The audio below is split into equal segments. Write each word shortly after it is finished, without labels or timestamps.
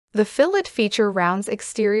The fillet feature rounds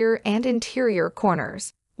exterior and interior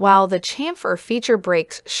corners, while the chamfer feature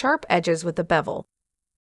breaks sharp edges with the bevel.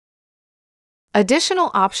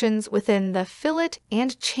 Additional options within the fillet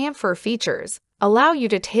and chamfer features allow you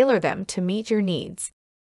to tailor them to meet your needs.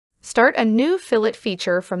 Start a new fillet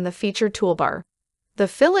feature from the feature toolbar. The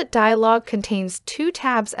fillet dialog contains 2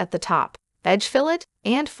 tabs at the top: edge fillet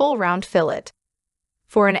and full round fillet.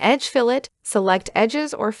 For an edge fillet, select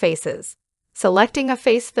edges or faces. Selecting a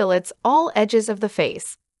face fillets all edges of the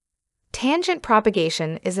face. Tangent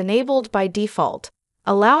propagation is enabled by default,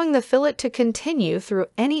 allowing the fillet to continue through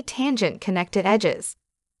any tangent-connected edges.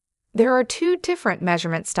 There are 2 different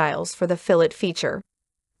measurement styles for the fillet feature.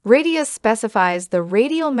 Radius specifies the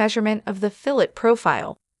radial measurement of the fillet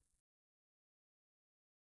profile,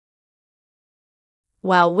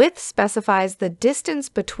 while width specifies the distance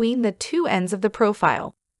between the 2 ends of the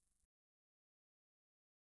profile.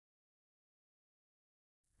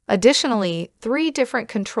 Additionally, 3 different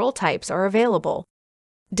control types are available.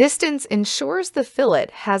 Distance ensures the fillet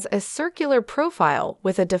has a circular profile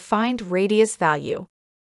with a defined radius value.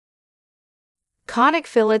 Conic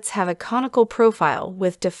fillets have a conical profile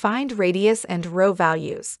with defined radius and row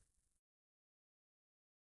values.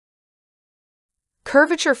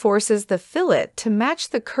 Curvature forces the fillet to match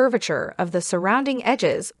the curvature of the surrounding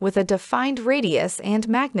edges with a defined radius and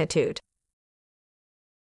magnitude.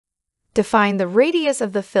 Define the radius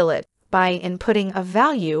of the fillet by inputting a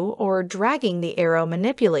value or dragging the arrow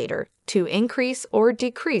manipulator to increase or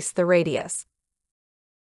decrease the radius.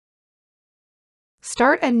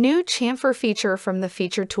 Start a new chamfer feature from the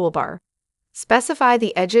feature toolbar. Specify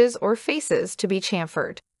the edges or faces to be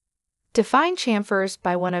chamfered. Define chamfers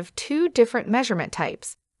by one of 2 different measurement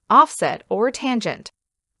types: offset or tangent.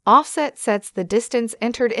 Offset sets the distance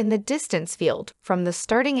entered in the distance field from the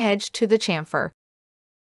starting edge to the chamfer.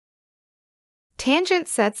 Tangent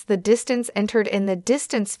sets the distance entered in the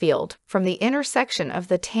distance field from the intersection of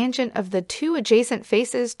the tangent of the 2 adjacent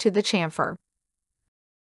faces to the chamfer.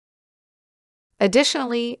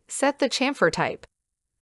 Additionally, set the chamfer type.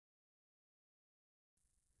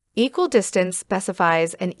 Equal distance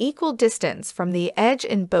specifies an equal distance from the edge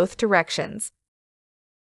in both directions,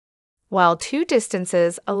 while 2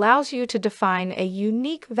 distances allows you to define a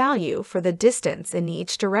unique value for the distance in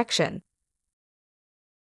each direction.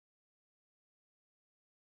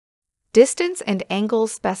 Distance and angle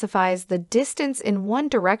specifies the distance in one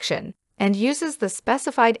direction and uses the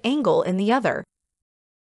specified angle in the other.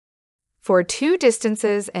 For 2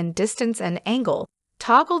 distances and distance and angle,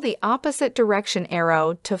 toggle the opposite direction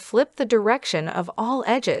arrow to flip the direction of all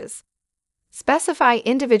edges. Specify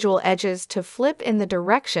individual edges to flip in the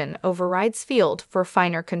direction overrides field for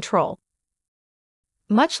finer control.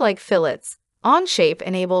 Much like fillets, Onshape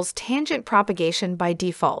enables tangent propagation by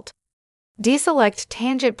default. Deselect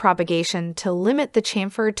tangent propagation to limit the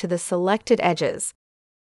chamfer to the selected edges.